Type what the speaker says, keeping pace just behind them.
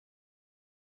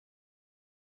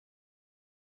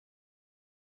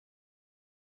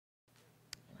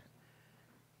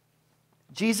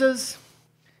Jesus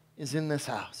is in this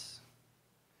house.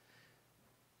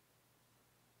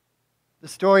 The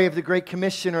story of the Great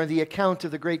Commission, or the account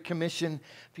of the Great Commission,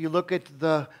 if you look at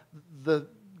the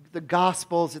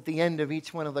Gospels, at the end of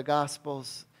each one of the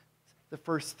Gospels, the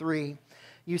first three,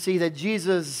 you see that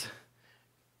Jesus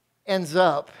ends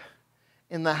up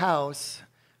in the house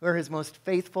where his most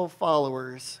faithful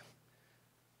followers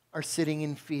are sitting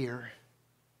in fear,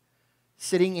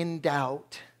 sitting in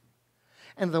doubt.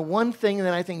 And the one thing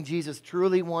that I think Jesus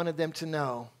truly wanted them to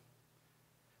know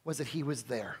was that he was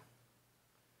there.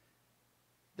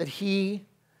 That he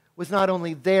was not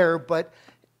only there, but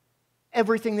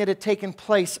everything that had taken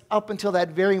place up until that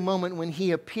very moment when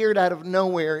he appeared out of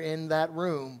nowhere in that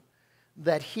room,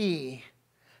 that he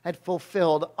had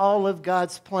fulfilled all of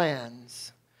God's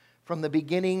plans from the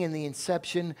beginning and the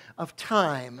inception of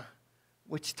time,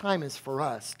 which time is for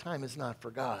us. Time is not for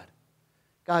God.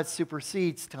 God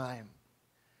supersedes time.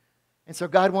 And so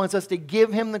God wants us to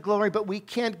give him the glory, but we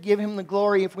can't give him the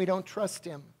glory if we don't trust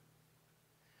him.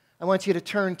 I want you to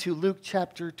turn to Luke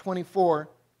chapter 24,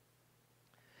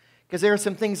 because there are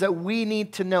some things that we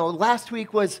need to know. Last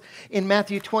week was in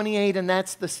Matthew 28, and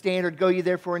that's the standard. Go ye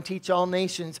therefore and teach all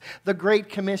nations, the Great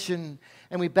Commission.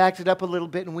 And we backed it up a little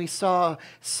bit, and we saw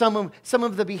some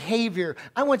of the behavior.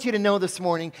 I want you to know this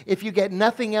morning, if you get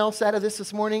nothing else out of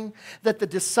this morning, that the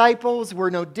disciples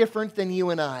were no different than you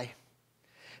and I.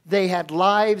 They had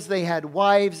lives, they had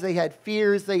wives, they had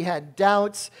fears, they had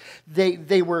doubts,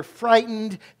 they were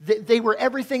frightened, they were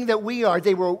everything that we are.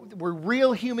 They were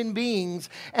real human beings,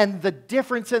 and the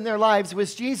difference in their lives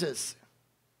was Jesus.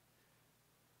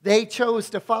 They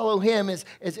chose to follow him as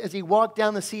he walked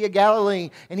down the Sea of Galilee,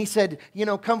 and he said,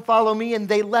 come follow me, and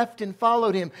they left and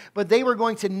followed him. But they were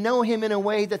going to know him in a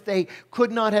way that they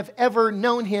could not have ever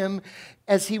known him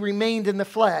as he remained in the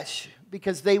flesh,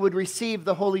 because they would receive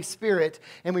the Holy Spirit,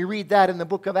 and we read that in the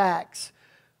book of Acts.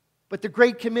 But the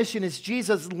Great Commission is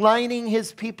Jesus lining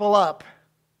his people up,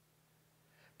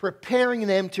 preparing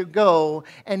them to go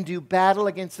and do battle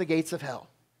against the gates of hell.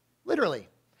 Literally.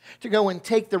 To go and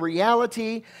take the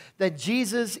reality that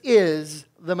Jesus is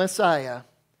the Messiah,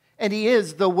 and he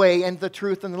is the way and the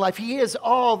truth and the life. He is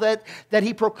all that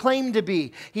he proclaimed to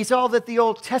be. He's all that the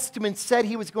Old Testament said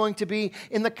he was going to be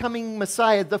in the coming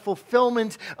Messiah, the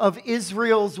fulfillment of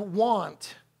Israel's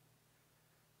want.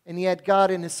 And yet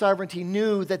God in his sovereignty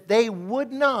knew that they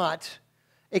would not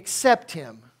accept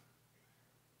him.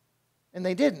 And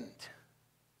they didn't.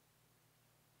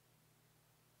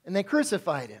 And they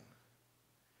crucified him.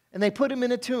 And they put him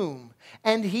in a tomb.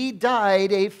 And he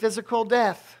died a physical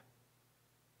death.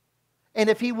 And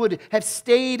if he would have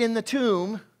stayed in the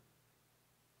tomb,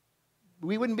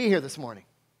 we wouldn't be here this morning.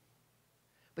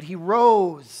 But he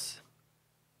rose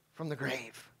from the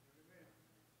grave.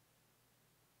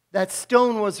 That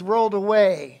stone was rolled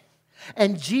away.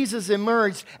 And Jesus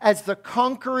emerged as the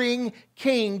conquering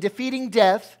king, defeating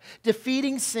death,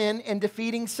 defeating sin, and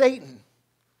defeating Satan.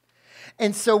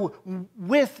 And so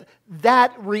with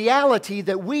that reality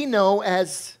that we know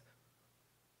as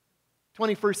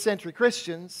 21st century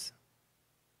Christians,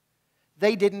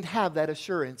 they didn't have that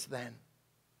assurance then.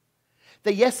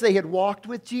 That yes, they had walked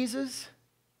with Jesus,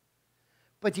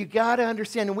 but you got to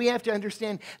understand, and we have to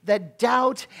understand, that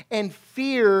doubt and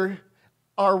fear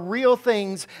are real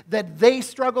things that they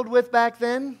struggled with back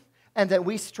then and that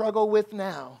we struggle with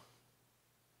now.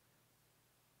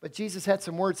 But Jesus had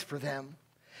some words for them.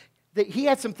 That he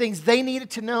had some things they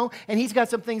needed to know, and he's got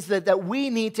some things that we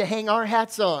need to hang our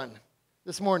hats on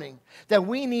this morning, that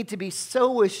we need to be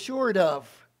so assured of,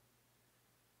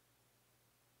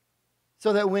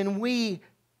 so that when we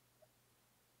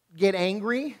get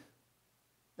angry,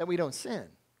 that we don't sin.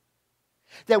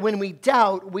 That when we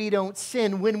doubt, we don't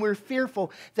sin. When we're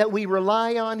fearful, that we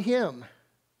rely on him.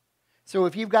 So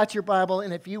if you've got your Bible,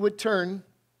 and if you would turn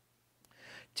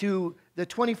to the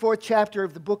 24th chapter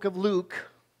of the book of Luke,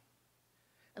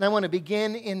 and I want to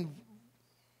begin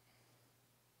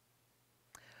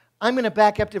I'm going to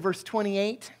back up to verse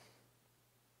 28,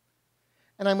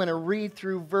 and I'm going to read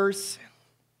through verse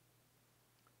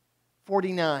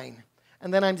 49.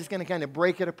 And then I'm just going to kind of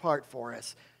break it apart for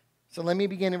us. So let me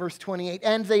begin in verse 28.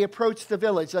 And they approached the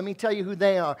village. Let me tell you who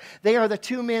they are. They are the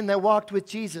two men that walked with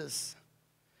Jesus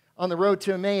on the road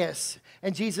to Emmaus.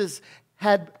 And Jesus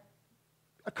had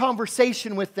a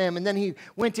conversation with them. And then he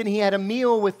went and he had a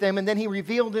meal with them. And then he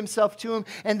revealed himself to them.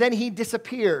 And then he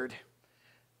disappeared.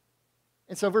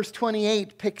 And so verse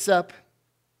 28 picks up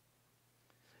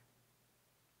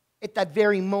at that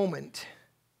very moment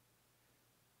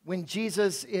when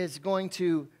Jesus is going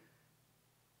to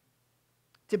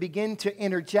begin to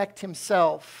interject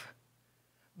himself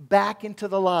back into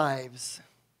the lives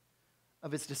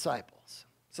of his disciples.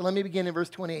 So let me begin in verse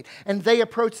 28. And they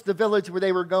approached the village where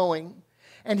they were going,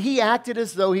 and he acted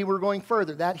as though he were going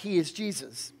further. That he is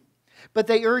Jesus. But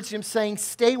they urged him, saying,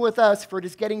 "Stay with us, for it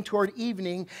is getting toward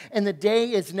evening, and the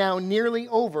day is now nearly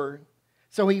over."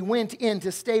 So he went in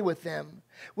to stay with them.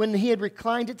 When he had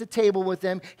reclined at the table with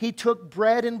them, he took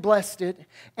bread and blessed it,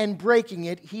 and breaking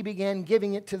it, he began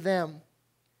giving it to them.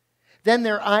 Then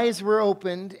their eyes were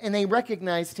opened, and they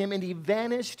recognized him, and he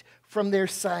vanished from their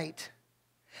sight.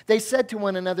 They said to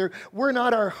one another, "Were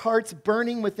not our hearts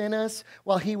burning within us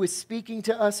while he was speaking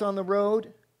to us on the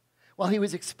road, while he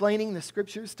was explaining the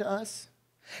scriptures to us?"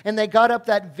 And they got up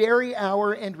that very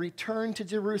hour and returned to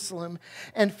Jerusalem,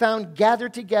 and found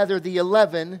gathered together the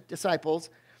 11 disciples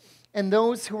and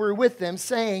those who were with them,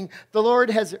 saying, "The Lord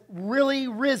has really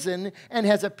risen and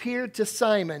has appeared to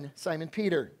Simon," Simon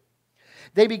Peter.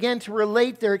 They began to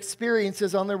relate their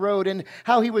experiences on the road and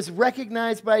how he was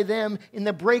recognized by them in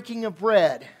the breaking of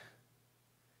bread.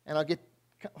 And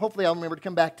hopefully I'll remember to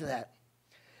come back to that.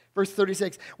 Verse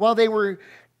 36, while they were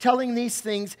telling these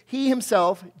things, he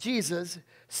himself, Jesus,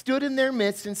 stood in their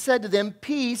midst and said to them,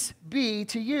 "Peace be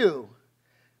to you."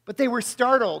 But they were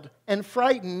startled and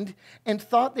frightened and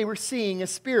thought they were seeing a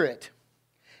spirit.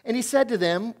 And he said to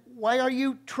them, "Why are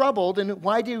you troubled, and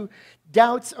why do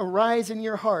doubts arise in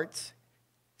your hearts?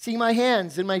 See my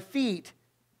hands and my feet.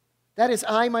 That is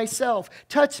I myself.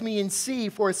 Touch me and see,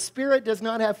 for a spirit does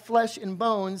not have flesh and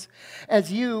bones,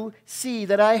 as you see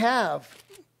that I have."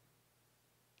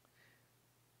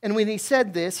 And when he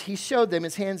said this, he showed them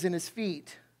his hands and his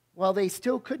feet. While they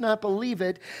still could not believe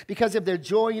it because of their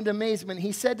joy and amazement,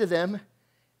 he said to them,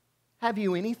 "Have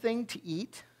you anything to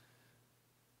eat?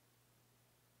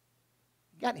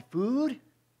 Got any food?"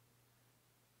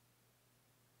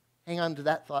 Hang on to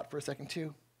that thought for a second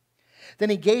too. Then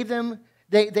they gave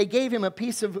him a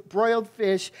piece of broiled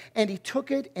fish, and he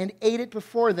took it and ate it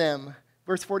before them.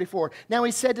 Verse 44, now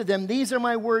he said to them, "These are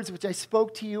my words which I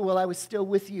spoke to you while I was still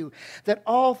with you, that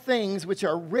all things which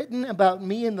are written about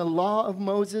me in the law of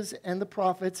Moses and the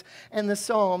prophets and the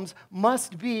Psalms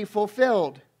must be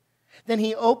fulfilled." Then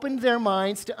he opened their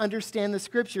minds to understand the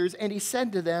scriptures, and he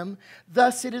said to them,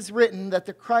 "Thus it is written that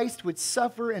the Christ would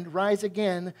suffer and rise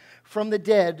again from the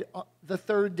dead the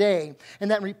third day,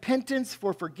 and that repentance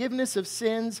for forgiveness of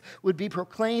sins would be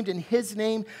proclaimed in his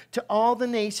name to all the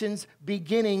nations,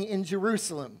 beginning in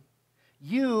Jerusalem.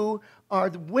 You are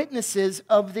the witnesses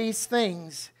of these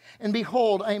things. And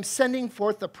behold, I am sending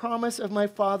forth the promise of my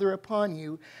Father upon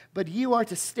you, but you are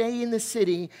to stay in the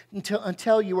city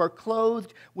until you are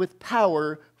clothed with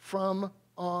power from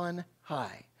on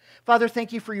high." Father,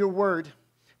 thank you for your word.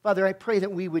 Father, I pray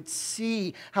that we would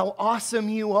see how awesome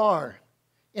you are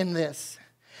in this,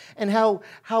 and how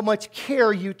much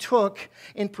care you took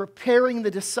in preparing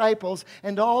the disciples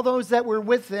and all those that were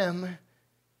with them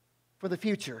for the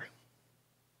future.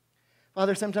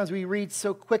 Father, sometimes we read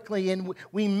so quickly and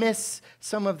we miss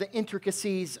some of the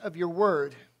intricacies of your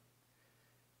word.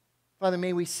 Father,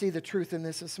 may we see the truth in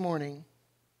this morning.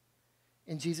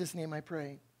 In Jesus' name I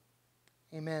pray.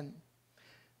 Amen.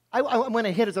 I want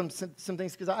to hit on some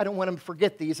things because I don't want to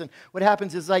forget these. And what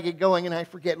happens is I get going and I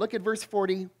forget. Look at verse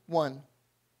 41.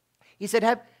 He said,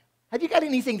 have you got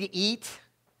anything to eat?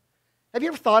 Have you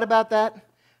ever thought about that?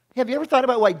 Have you ever thought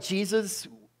about why Jesus,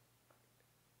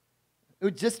 who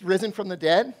had just risen from the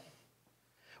dead,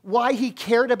 why he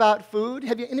cared about food?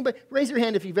 Anybody raise your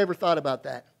hand if you've ever thought about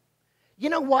that? You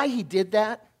know why he did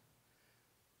that?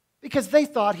 Because they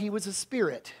thought he was a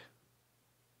spirit.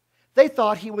 They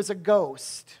thought he was a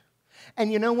ghost.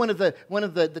 And you know, one of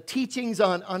the teachings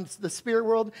on the spirit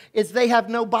world is they have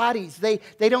no bodies. They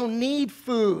don't need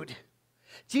food.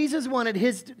 Jesus wanted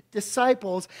his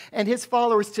disciples and his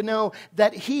followers to know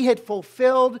that he had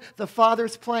fulfilled the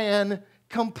Father's plan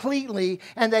completely,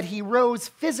 and that he rose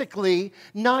physically,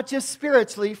 not just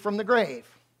spiritually, from the grave.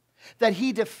 That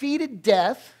he defeated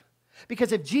death,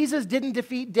 because if Jesus didn't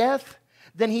defeat death,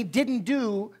 then he didn't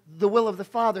do the will of the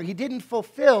Father. He didn't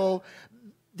fulfill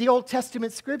the Old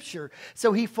Testament scripture.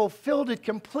 So he fulfilled it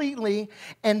completely,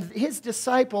 and his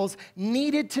disciples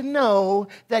needed to know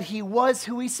that he was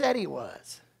who he said he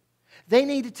was. They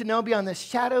needed to know beyond the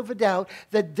shadow of a doubt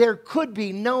that there could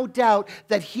be no doubt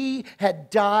that he had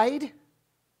died,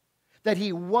 that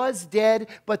he was dead,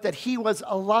 but that he was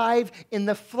alive in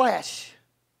the flesh.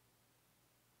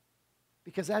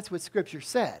 Because that's what Scripture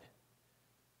said,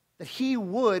 that he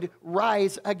would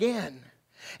rise again.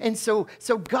 And so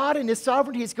God in his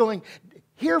sovereignty is going,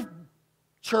 "Here,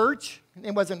 church," and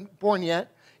it wasn't born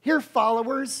yet, "here,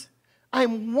 followers,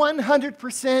 I'm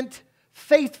 100%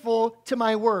 faithful to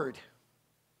my word."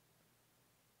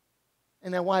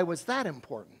 And now why was that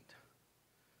important?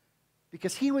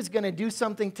 because he was going to do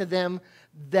something to them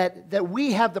that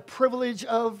we have the privilege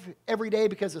of every day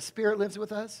because the Spirit lives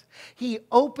with us. He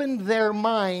opened their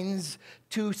minds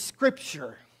to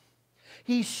Scripture.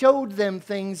 He showed them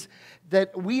things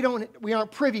that we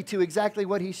aren't privy to exactly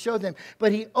what he showed them,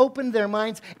 but he opened their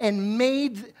minds and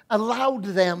allowed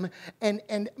them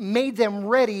and made them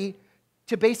ready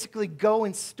to basically go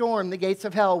and storm the gates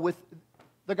of hell with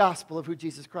the gospel of who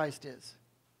Jesus Christ is.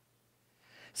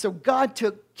 So God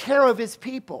took care of his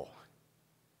people.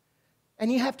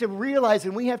 And you have to realize,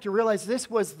 and we have to realize, this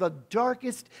was the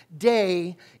darkest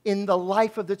day in the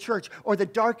life of the church, or the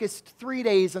darkest 3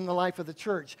 days in the life of the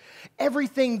church.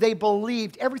 Everything they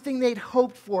believed, everything they'd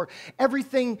hoped for,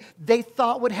 everything they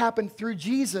thought would happen through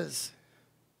Jesus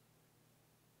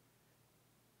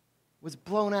was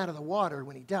blown out of the water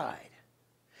when he died.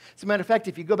 As a matter of fact,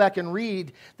 if you go back and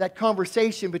read that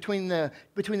conversation between the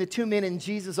two men and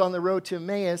Jesus on the road to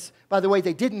Emmaus, by the way,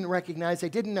 they didn't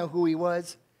know who he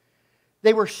was.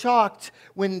 They were shocked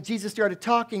when Jesus started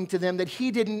talking to them that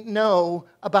he didn't know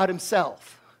about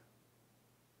himself.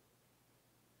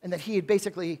 And that he had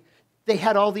they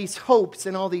had all these hopes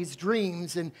and all these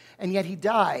dreams, and yet he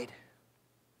died.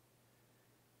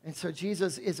 And so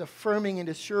Jesus is affirming and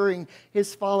assuring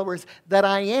his followers that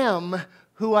I am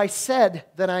who I said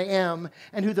that I am,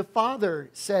 and who the Father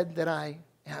said that I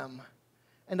am.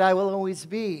 And I will always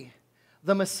be.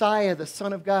 The Messiah, the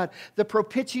Son of God, the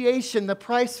propitiation, the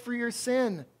price for your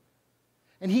sin.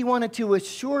 And he wanted to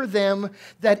assure them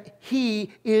that he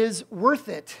is worth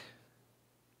it.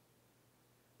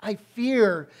 I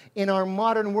fear in our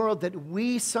modern world that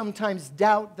we sometimes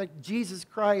doubt that Jesus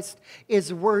Christ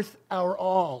is worth our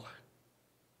all.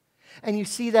 And you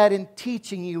see that in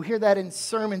teaching, you hear that in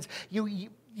sermons, you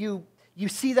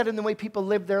see that in the way people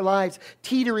live their lives,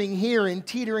 teetering here and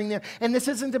teetering there. And this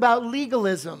isn't about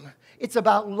legalism. It's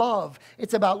about love.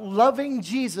 It's about loving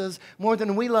Jesus more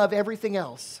than we love everything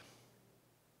else.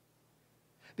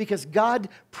 Because God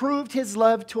proved his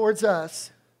love towards us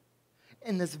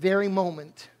in this very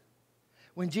moment.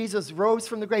 When Jesus rose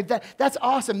from the grave, that's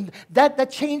awesome. That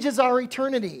changes our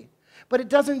eternity. But it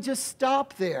doesn't just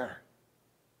stop there.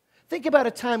 Think about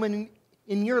a time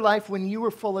in your life when you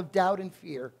were full of doubt and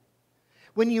fear.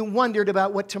 When you wondered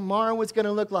about what tomorrow was going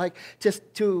to look like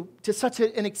to such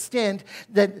an extent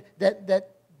that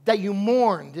you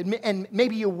mourned and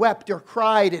maybe you wept or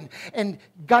cried and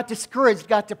got discouraged,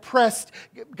 got depressed,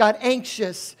 got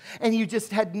anxious, and you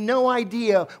just had no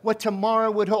idea what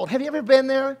tomorrow would hold. Have you ever been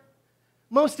there?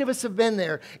 Most of us have been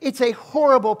there. It's a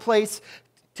horrible place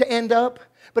to end up,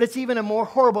 but it's even a more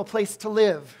horrible place to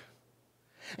live.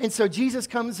 And so Jesus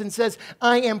comes and says,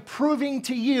 I am proving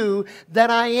to you that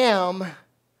I am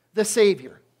the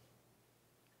Savior.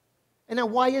 And now,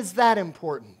 why is that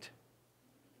important?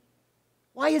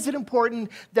 Why is it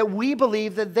important that we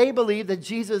believe, that they believe that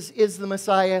Jesus is the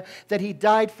Messiah, that he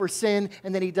died for sin,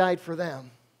 and that he died for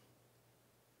them?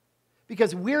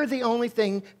 Because we're the only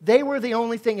thing, they were the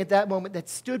only thing at that moment that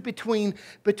stood between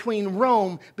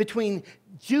Rome, between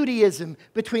Judaism,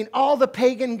 between all the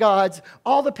pagan gods,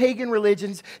 all the pagan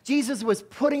religions. Jesus was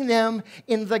putting them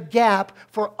in the gap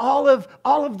for all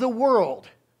of the world.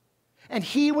 And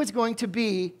he was going to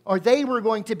be, or they were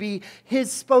going to be his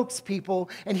spokespeople,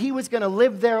 and he was going to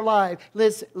live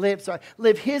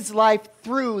his life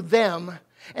through them.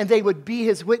 And they would be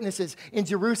his witnesses in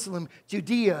Jerusalem,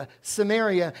 Judea,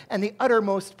 Samaria, and the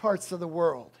uttermost parts of the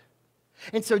world.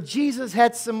 And so Jesus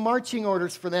had some marching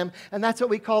orders for them, and that's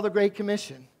what we call the Great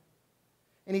Commission.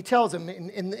 And he tells them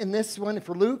in this one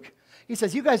for Luke, he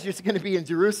says, you guys are just going to be in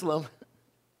Jerusalem.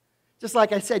 Just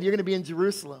like I said, you're going to be in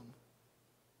Jerusalem.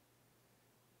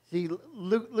 See,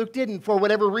 Luke didn't, for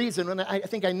whatever reason, and I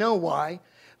think I know why,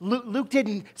 Luke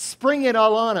didn't spring it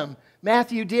all on them.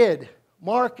 Matthew did.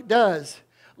 Mark does.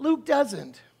 Luke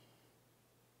doesn't.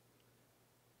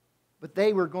 But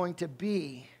they were going to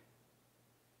be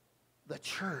the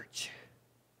church.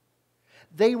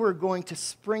 They were going to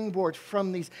springboard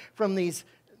from these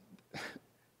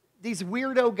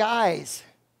weirdo guys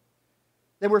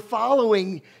that were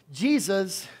following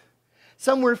Jesus.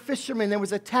 Some were fishermen. There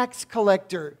was a tax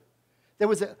collector. There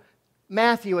was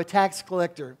Matthew, a tax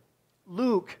collector.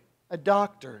 Luke, a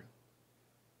doctor.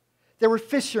 There were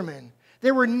fishermen.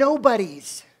 There were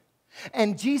nobodies.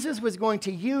 And Jesus was going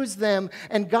to use them,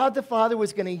 and God the Father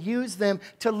was going to use them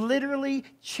to literally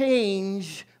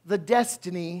change the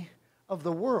destiny of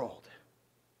the world.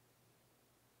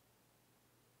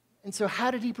 And so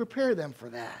how did he prepare them for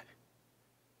that?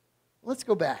 Let's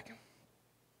go back.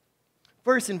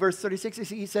 First, in verse 36,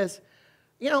 he says,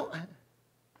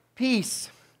 peace.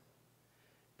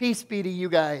 Peace be to you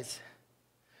guys.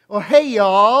 Or, hey,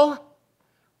 y'all.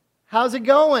 How's it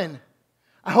going?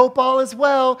 I hope all is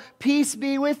well. Peace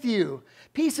be with you.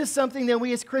 Peace is something that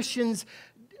we as Christians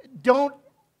don't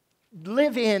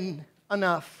live in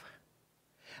enough.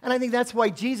 And I think that's why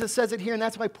Jesus says it here, and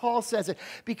that's why Paul says it,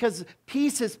 because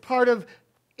peace is part of,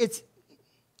 it's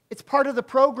part of the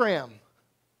program.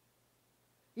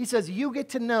 He says, you get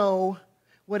to know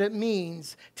what it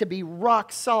means to be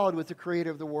rock solid with the Creator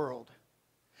of the world.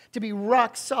 To be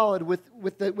rock solid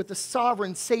with the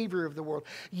sovereign Savior of the world.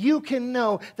 You can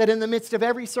know that in the midst of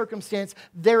every circumstance,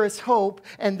 there is hope,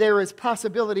 and there is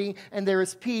possibility, and there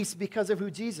is peace because of who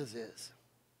Jesus is.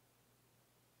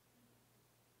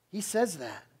 He says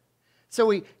that. So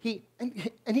he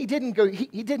didn't go,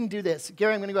 he didn't do this.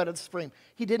 Gary, I'm going to go out of this frame.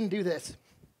 He didn't do this.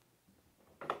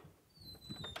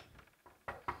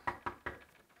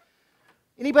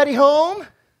 Anybody home?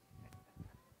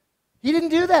 He didn't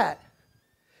do that.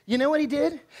 You know what he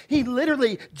did? He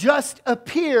literally just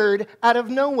appeared out of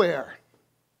nowhere.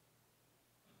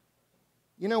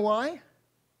 You know why?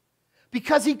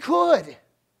 Because he could.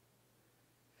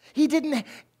 He didn't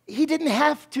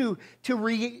have to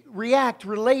react,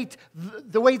 relate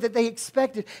the way that they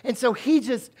expected. And so he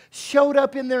just showed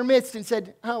up in their midst and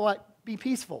said, "Oh, what? Be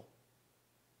peaceful."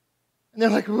 And they're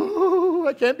like, "Ooh,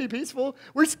 I can't be peaceful.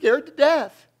 We're scared to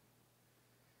death."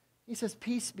 He says,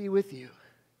 "Peace be with you."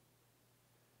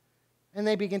 And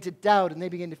they begin to doubt and they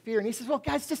begin to fear. And he says, "Well,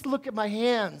 guys, just look at my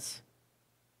hands.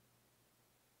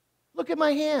 Look at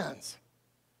my hands.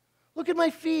 Look at my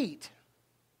feet."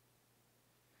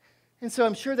 And so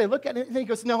I'm sure they look at it and he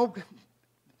goes, "No,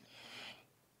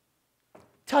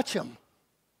 touch them.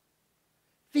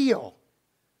 Feel.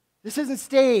 This isn't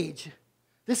stage.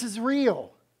 This is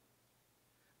real.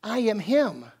 I am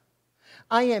him.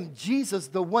 I am Jesus,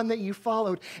 the one that you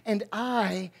followed, and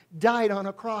I died on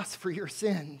a cross for your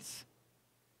sins."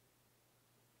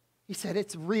 He said,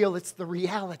 it's real, it's the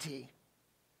reality.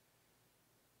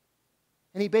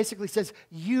 And he basically says,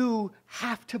 you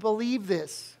have to believe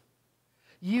this.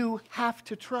 You have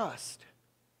to trust.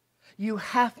 You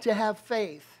have to have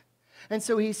faith. And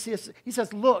so he says,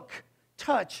 look,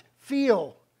 touch,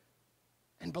 feel,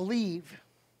 and believe.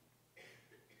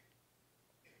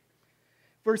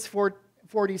 Verse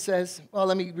 40 says, well,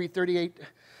 let me read 38.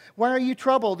 Why are you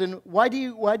troubled, and why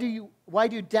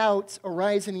do doubts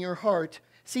arise in your heart?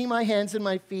 See my hands and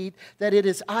my feet, that it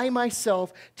is I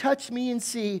myself. Touch me and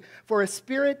see, for a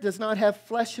spirit does not have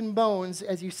flesh and bones,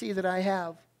 as you see that I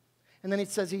have. And then it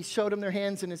says he showed them their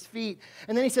hands and his feet.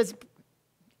 And then he says,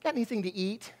 got anything to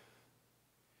eat?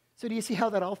 So do you see how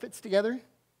that all fits together?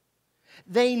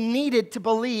 They needed to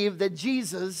believe that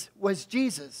Jesus was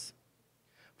Jesus.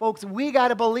 Folks, we got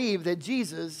to believe that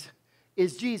Jesus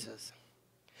is Jesus.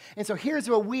 And so here's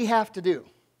what we have to do.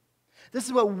 This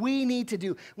is what we need to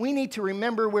do. We need to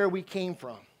remember where we came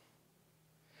from.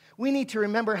 We need to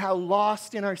remember how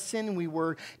lost in our sin we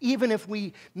were. Even if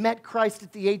we met Christ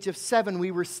at the age of 7,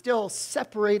 we were still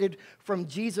separated from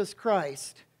Jesus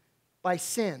Christ by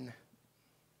sin.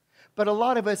 But a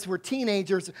lot of us were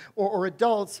teenagers or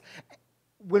adults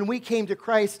when we came to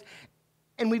Christ,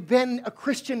 and we've been a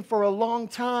Christian for a long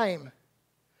time.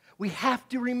 We have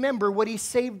to remember what he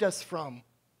saved us from.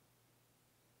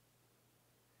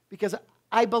 Because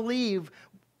I believe,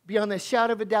 beyond the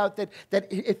shadow of a doubt, that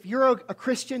if you're a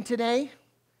Christian today,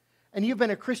 and you've been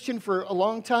a Christian for a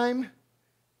long time,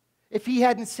 if he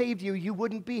hadn't saved you, you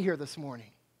wouldn't be here this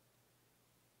morning.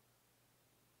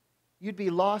 You'd be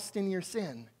lost in your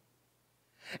sin.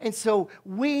 And so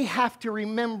we have to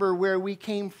remember where we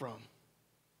came from.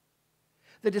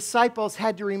 The disciples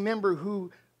had to remember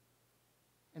who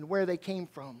and where they came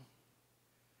from.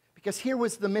 Because here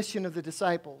was the mission of the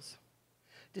disciples: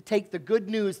 to take the good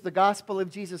news, the gospel of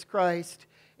Jesus Christ,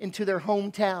 into their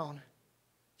hometown,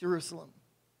 Jerusalem.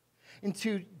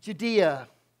 Into Judea,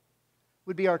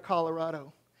 would be our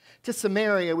Colorado. To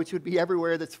Samaria, which would be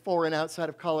everywhere that's foreign outside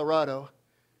of Colorado.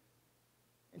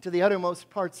 And to the uttermost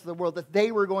parts of the world, that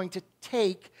they were going to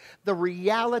take the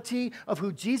reality of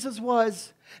who Jesus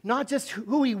was, not just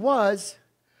who he was,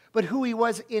 but who he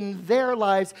was in their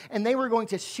lives, and they were going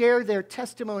to share their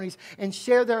testimonies and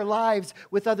share their lives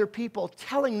with other people,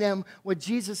 telling them what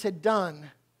Jesus had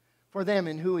done for them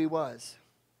and who he was.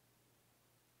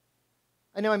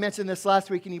 I know I mentioned this last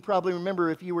week, and you probably remember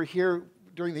if you were here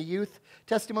during the youth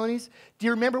testimonies. Do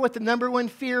you remember what the number one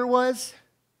fear was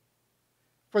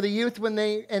for the youth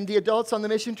and the adults on the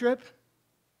mission trip?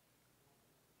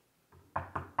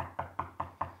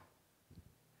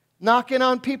 Knocking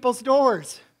on people's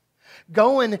doors.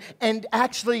 Going and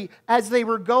actually, as they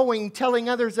were going, telling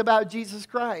others about Jesus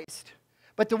Christ.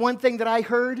 But the one thing that I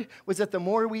heard was that the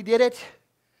more we did it,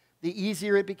 the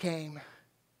easier it became.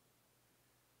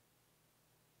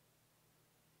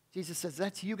 Jesus says,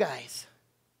 that's you guys.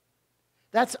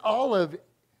 That's all of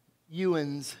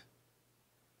you'ns.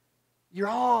 You're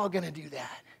all going to do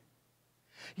that.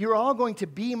 You're all going to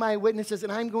be my witnesses,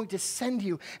 and I'm going to send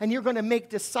you, and you're going to make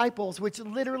disciples, which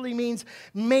literally means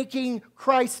making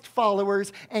Christ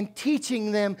followers and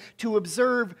teaching them to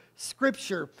observe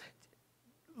Scripture.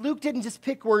 Luke didn't just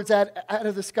pick words out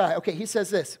of the sky. Okay, he says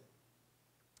this.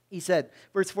 He said,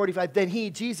 verse 45, then he,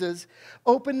 Jesus,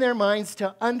 opened their minds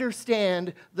to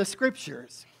understand the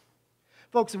Scriptures.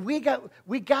 Folks, we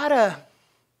gotta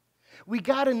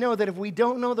know that if we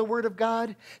don't know the Word of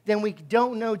God, then we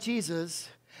don't know Jesus,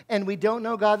 and we don't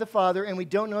know God the Father, and we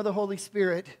don't know the Holy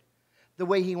Spirit the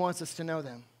way He wants us to know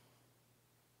them.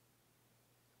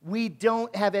 We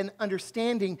don't have an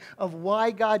understanding of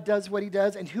why God does what He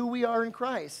does and who we are in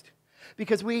Christ.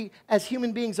 Because we, as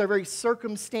human beings, are very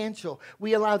circumstantial.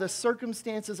 We allow the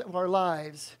circumstances of our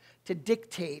lives to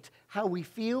dictate how we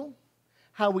feel,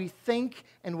 how we think,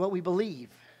 and what we believe.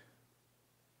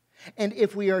 And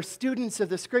if we are students of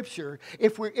the Scripture,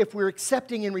 if we're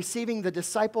accepting and receiving the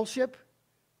discipleship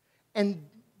and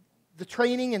the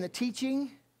training and the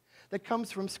teaching that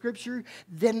comes from Scripture,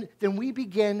 then we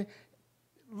begin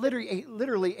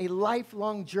literally a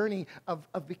lifelong journey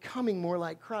of becoming more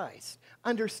like Christ,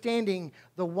 understanding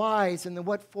the whys and the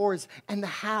what-fors and the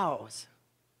hows.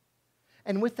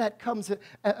 And with that comes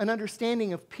an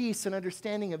understanding of peace, an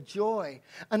understanding of joy,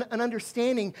 an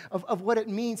understanding of what it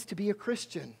means to be a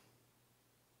Christian.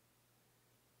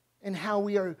 And how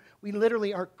we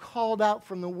literally are called out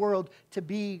from the world to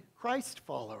be Christ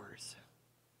followers.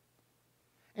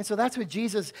 And so that's what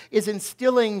Jesus is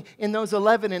instilling in those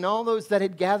 11 and all those that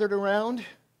had gathered around.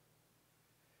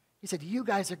 He said, you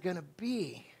guys are going to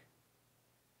be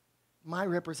my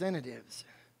representatives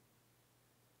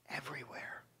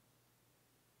everywhere.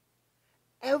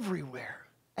 Everywhere.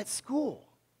 At school.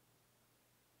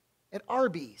 At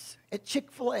Arby's. At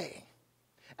Chick-fil-A.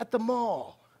 At the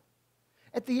mall.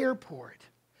 At the airport,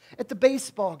 at the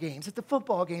baseball games, at the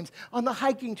football games, on the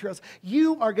hiking trails.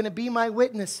 You are going to be my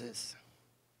witnesses.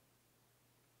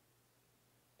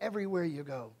 Everywhere you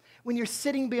go. When you're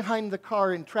sitting behind the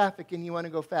car in traffic and you want to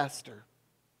go faster,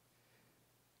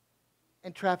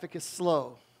 and traffic is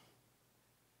slow.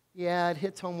 Yeah, it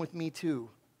hits home with me too.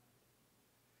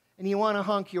 And you want to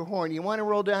honk your horn. You want to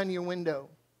roll down your window.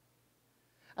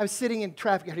 I was sitting in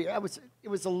traffic here. It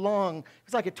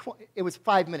was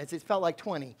 5 minutes. It felt like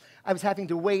 20. I was having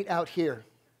to wait out here.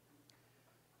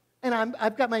 And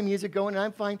I've got my music going and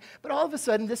I'm fine. But all of a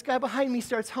sudden, this guy behind me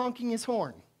starts honking his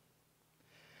horn.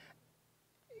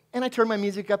 And I turn my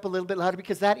music up a little bit louder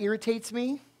because that irritates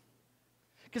me.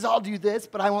 Because I'll do this,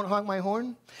 but I won't honk my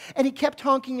horn. And he kept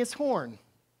honking his horn.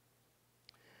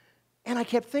 And I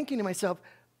kept thinking to myself,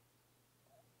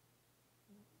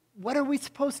 what are we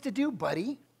supposed to do,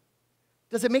 buddy?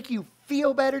 Does it make you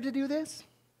feel better to do this?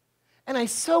 And I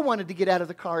so wanted to get out of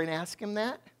the car and ask him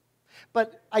that,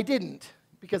 but I didn't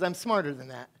because I'm smarter than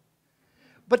that.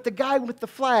 But the guy with the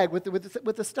flag, with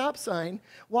the stop sign,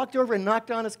 walked over and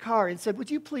knocked on his car and said,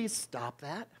 would you please stop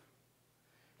that?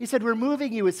 He said, we're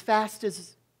moving you as fast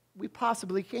as we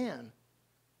possibly can.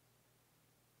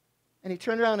 And he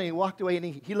turned around and he walked away and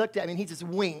he looked at me and he just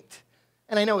winked.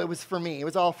 And I know it was for me. It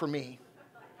was all for me.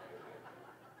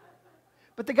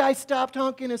 But the guy stopped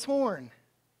honking his horn.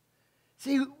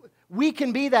 See, we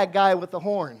can be that guy with the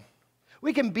horn.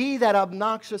 We can be that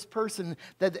obnoxious person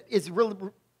that is really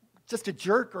just a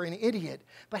jerk or an idiot.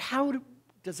 But how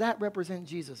does that represent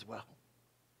Jesus well?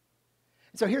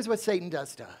 So here's what Satan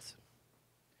does to us.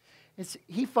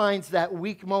 He finds that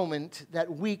weak moment,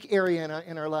 that weak area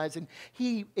in our lives, and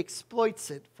he exploits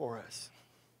it for us.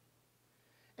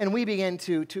 And we begin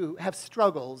to have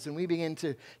struggles, and we begin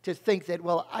to think that,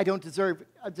 well, I don't deserve,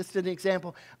 just an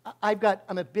example, I'm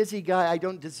a busy guy, I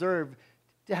don't deserve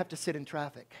to have to sit in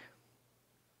traffic.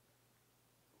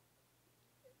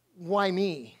 Why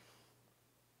me?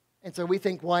 And so we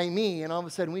think, why me? And all of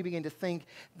a sudden we begin to think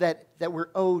that we're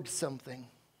owed something.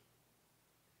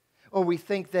 Or we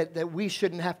think that we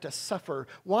shouldn't have to suffer.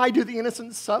 Why do the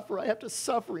innocent suffer? I have to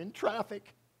suffer in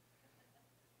traffic.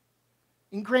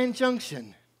 In Grand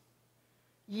Junction.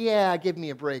 Yeah, give me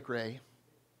a break, Ray.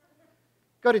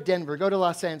 Go to Denver, go to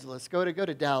Los Angeles, go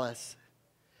to Dallas.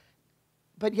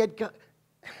 But yet,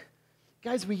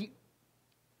 guys, we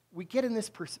get in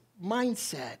this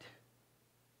mindset,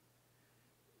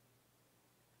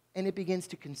 and it begins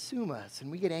to consume us,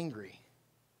 and we get angry.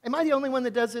 Am I the only one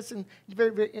that does this in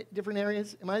very, very different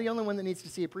areas? Am I the only one that needs to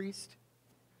see a priest?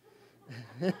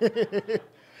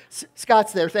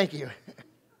 Scott's there, thank you.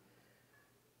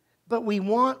 But we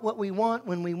want what we want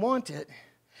when we want it,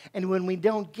 and when we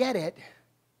don't get it,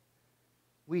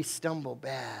 we stumble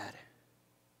bad.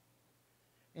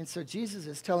 And so Jesus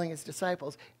is telling his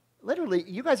disciples, literally,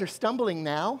 you guys are stumbling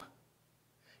now.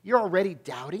 You're already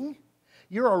doubting.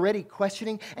 You're already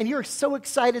questioning. And you're so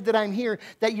excited that I'm here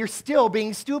that you're still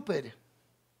being stupid.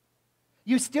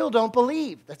 You still don't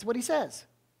believe. That's what he says.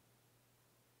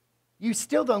 You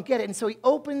still don't get it. And so he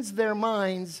opens their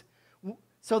minds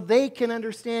so they can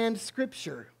understand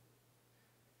Scripture.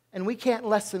 And we can't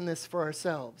lessen this for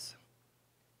ourselves.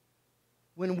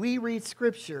 When we read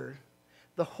Scripture,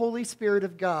 the Holy Spirit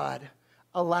of God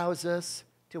allows us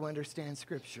to understand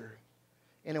Scripture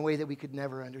in a way that we could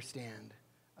never understand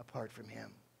apart from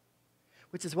him.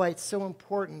 Which is why it's so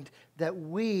important that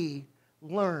we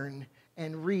learn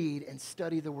and read and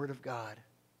study the Word of God.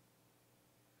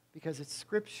 Because it's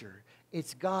Scripture.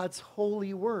 It's God's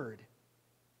holy Word.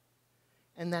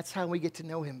 And that's how we get to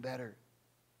know him better.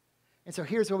 And so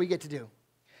here's what we get to do,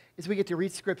 is we get to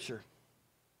read Scripture.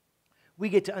 We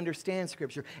get to understand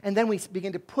Scripture. And then we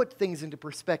begin to put things into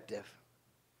perspective.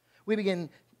 We begin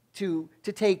to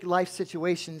take life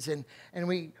situations and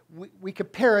we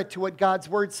compare it to what God's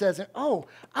Word says. And, oh,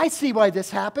 I see why this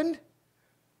happened.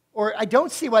 Or I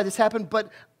don't see why this happened,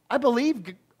 but I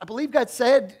believe God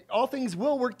said all things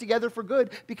will work together for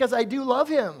good because I do love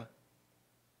him.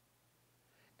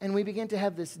 And we begin to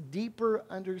have this deeper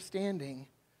understanding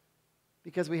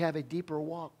because we have a deeper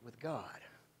walk with God.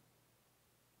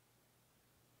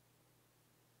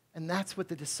 And that's what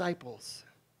the disciples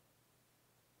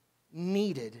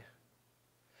needed.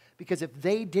 Because if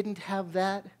they didn't have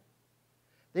that,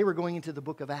 they were going into the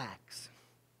book of Acts,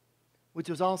 which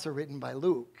was also written by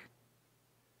Luke,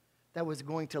 that was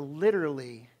going to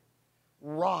literally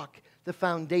rock the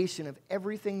foundation of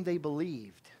everything they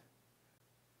believed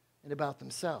and about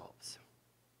themselves.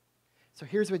 So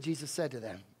here's what Jesus said to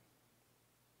them.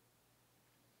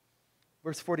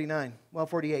 Verse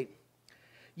 48.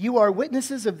 You are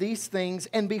witnesses of these things,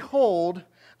 and behold,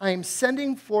 I am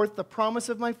sending forth the promise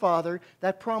of my Father.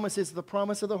 That promise is the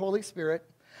promise of the Holy Spirit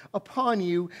upon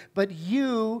you, but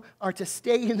you are to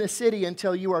stay in the city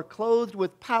until you are clothed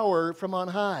with power from on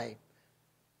high.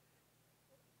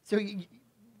 So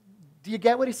do you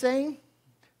get what he's saying?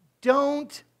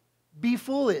 Don't be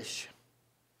foolish.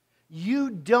 You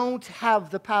don't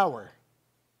have the power.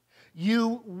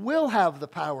 You will have the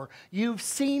power. You've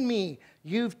seen me.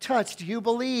 You've touched. You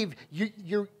believe.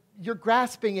 You're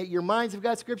grasping it. Your minds have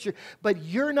got Scripture. But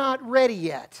you're not ready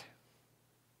yet.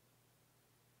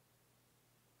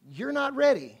 You're not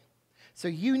ready. So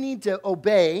you need to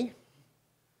obey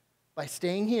by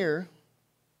staying here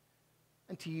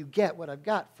until you get what I've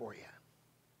got for you.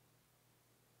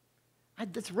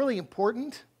 That's really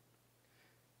important.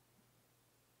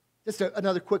 Just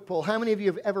another quick poll. How many of you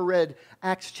have ever read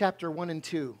Acts chapter 1 and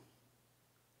 2?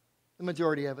 The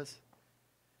majority of us.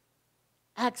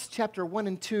 Acts chapter 1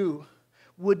 and 2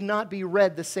 would not be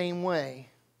read the same way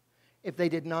if they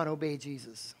did not obey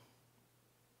Jesus.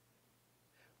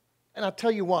 And I'll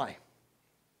tell you why.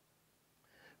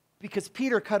 Because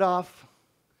Peter cut off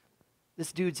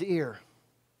this dude's ear.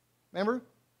 Remember?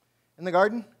 In the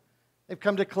garden? They've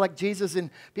come to collect Jesus, and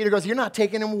Peter goes, "You're not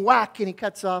taking him," whack, and he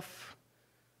cuts off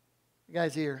the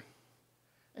guy's ear.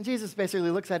 And Jesus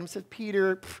basically looks at him and says,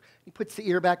 "Peter," he puts the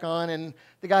ear back on, and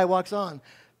the guy walks on.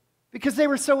 Because they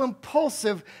were so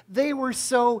impulsive, they were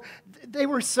so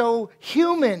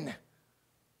human.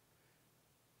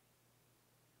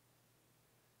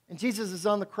 And Jesus is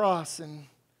on the cross, and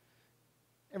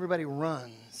everybody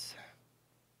runs.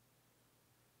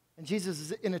 And Jesus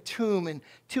is in a tomb, and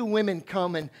two women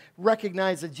come and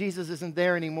recognize that Jesus isn't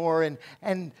there anymore,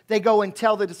 and they go and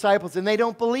tell the disciples, and they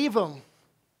don't believe them.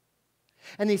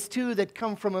 And these two that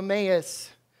come from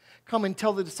Emmaus come and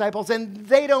tell the disciples, and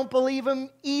they don't believe him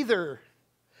either,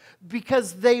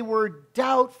 because they were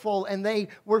doubtful, and they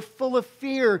were full of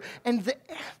fear, and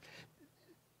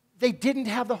they didn't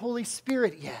have the Holy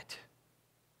Spirit yet.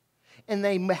 And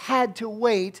they had to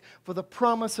wait for the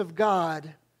promise of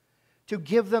God to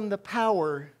give them the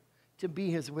power to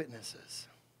be his witnesses.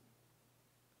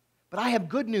 But I have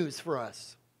good news for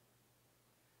us.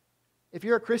 If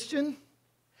you're a Christian,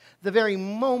 the very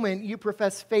moment you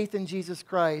profess faith in Jesus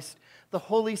Christ, the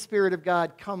Holy Spirit of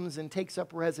God comes and takes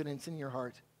up residence in your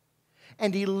heart.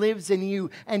 And he lives in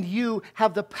you, and you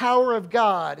have the power of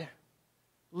God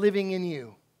living in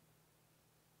you.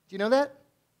 Do you know that?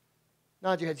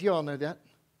 Nod your heads. You all know that.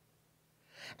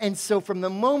 And so from the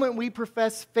moment we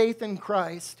profess faith in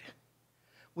Christ,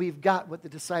 we've got what the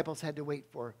disciples had to wait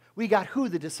for. We got who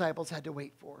the disciples had to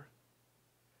wait for.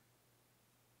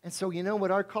 And so you know what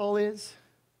our call is?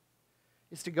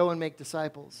 Is to go and make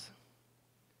disciples.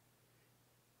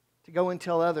 To go and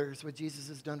tell others what Jesus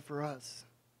has done for us.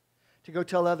 to go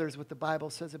tell others what the Bible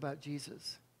says about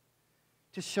Jesus,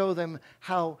 to show them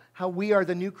how we are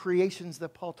the new creations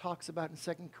that Paul talks about in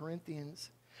 2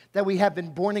 Corinthians, that we have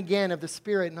been born again of the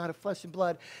Spirit, not of flesh and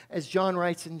blood, as John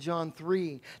writes in John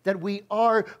 3, that we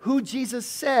are who Jesus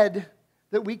said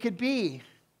that we could be,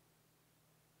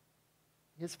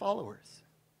 His followers.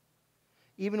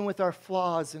 Even with our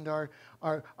flaws and our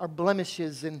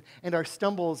blemishes and our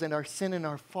stumbles and our sin and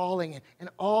our falling and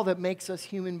all that makes us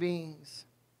human beings,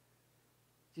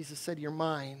 Jesus said, "You're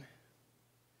mine,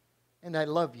 and I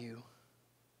love you."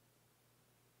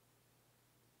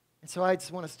 And so I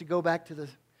just want us to go back to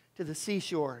the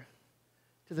seashore,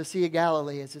 to the Sea of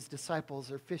Galilee as His disciples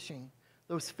are fishing,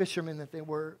 those fishermen that they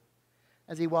were,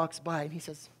 as He walks by and He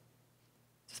says,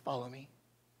 "Just follow me.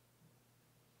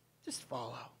 Just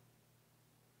follow.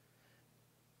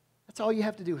 That's all you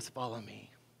have to do is follow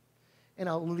me. And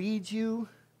I'll lead you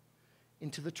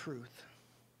into the truth.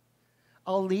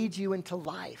 I'll lead you into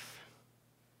life.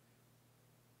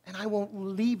 And I won't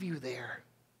leave you there.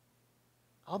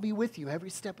 I'll be with you every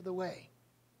step of the way.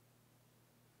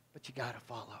 But you got to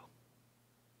follow."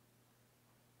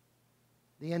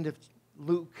 The end of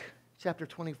Luke chapter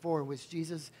 24 was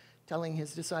Jesus telling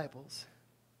His disciples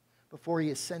before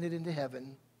He ascended into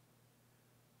heaven,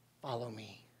 "Follow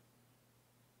me.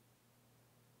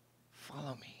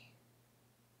 Follow me."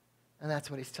 And that's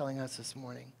what He's telling us this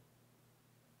morning.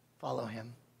 Follow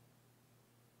Him.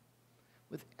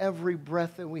 With every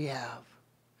breath that we have,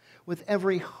 with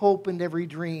every hope and every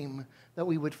dream, that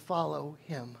we would follow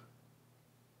Him.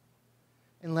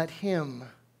 And let Him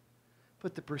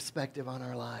put the perspective on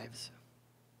our lives.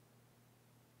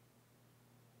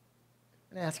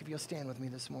 I'm going to ask if you'll stand with me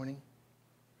this morning.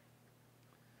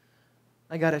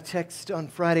 I got a text on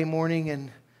Friday morning,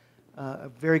 and a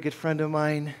very good friend of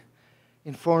mine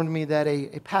informed me that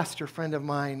a pastor friend of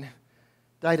mine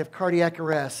died of cardiac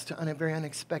arrest very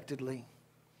unexpectedly.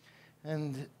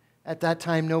 And at that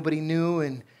time, nobody knew,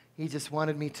 and he just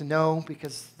wanted me to know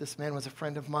because this man was a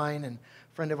friend of mine and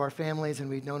a friend of our families, and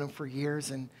we'd known him for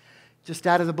years. And just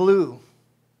out of the blue,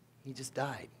 he just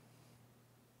died.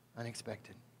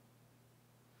 Unexpected.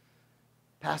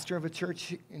 Pastor of a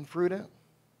church in Fruita,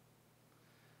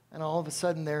 and all of a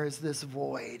sudden there is this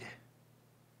void.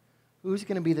 Who's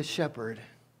going to be the shepherd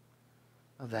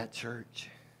of that church?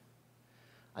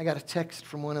 I got a text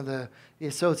from one of the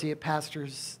associate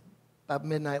pastors about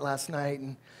midnight last night,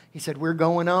 and he said, "We're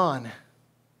going on."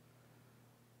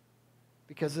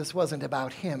 Because this wasn't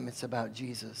about him, it's about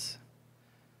Jesus.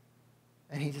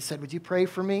 And he just said, "Would you pray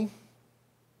for me?"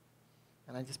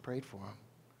 And I just prayed for him.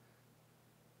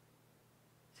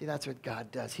 See, that's what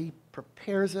God does. He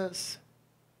prepares us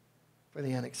for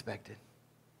the unexpected.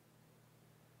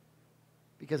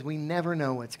 Because we never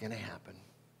know what's going to happen.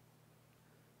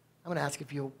 I'm going to ask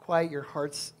if you'll quiet your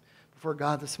hearts before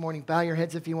God this morning. Bow your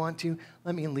heads if you want to.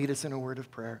 Let me lead us in a word of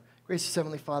prayer. Gracious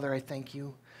Heavenly Father, I thank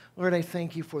you. Lord, I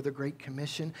thank you for the Great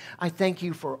Commission. I thank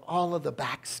you for all of the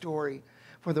backstory,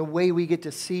 for the way we get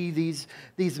to see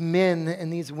these men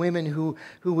and these women who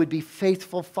would be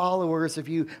faithful followers of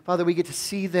you. Father, we get to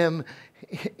see them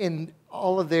in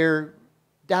all of their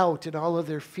doubt and all of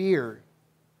their fear.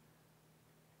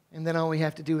 And then all we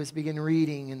have to do is begin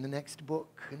reading in the next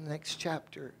book, in the next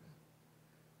chapter,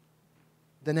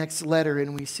 the next letter,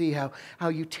 and we see how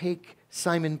you take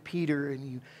Simon Peter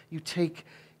and you take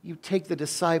the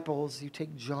disciples, you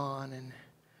take John, and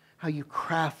how you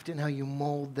craft and how you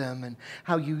mold them and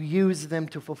how you use them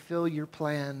to fulfill your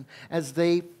plan as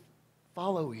they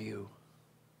follow you.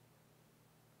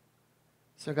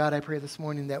 So God, I pray this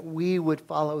morning that we would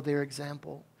follow their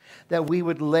example, that we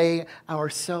would lay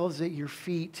ourselves at your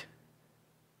feet,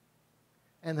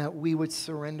 and that we would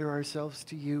surrender ourselves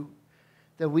to you,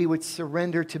 that we would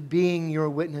surrender to being your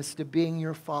witness, to being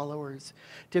your followers,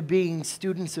 to being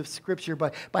students of Scripture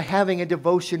by having a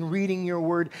devotion, reading your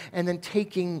word, and then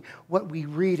taking what we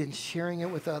read and sharing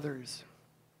it with others.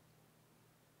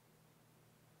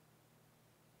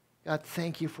 God,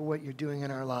 thank you for what you're doing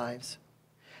in our lives.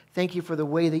 Thank you for the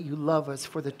way that you love us,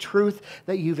 for the truth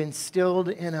that you've instilled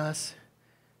in us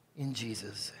in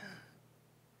Jesus.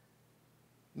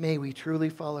 May we truly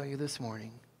follow you this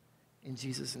morning. In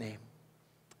Jesus' name,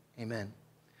 amen.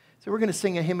 So we're going to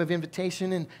sing a hymn of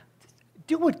invitation and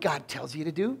do what God tells you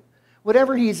to do.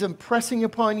 Whatever He's impressing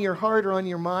upon your heart or on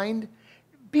your mind,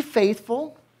 be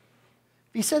faithful.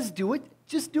 If He says do it,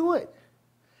 just do it.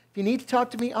 If you need to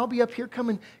talk to me, I'll be up here. Come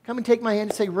and take my hand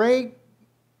and say, "Ray,"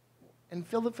 and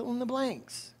fill in the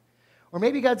blanks. Or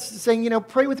maybe God's saying,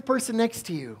 pray with the person next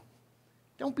to you.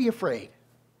 Don't be afraid.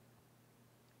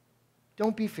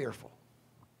 Don't be fearful.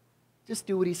 Just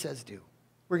do what He says do.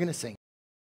 We're going to sing.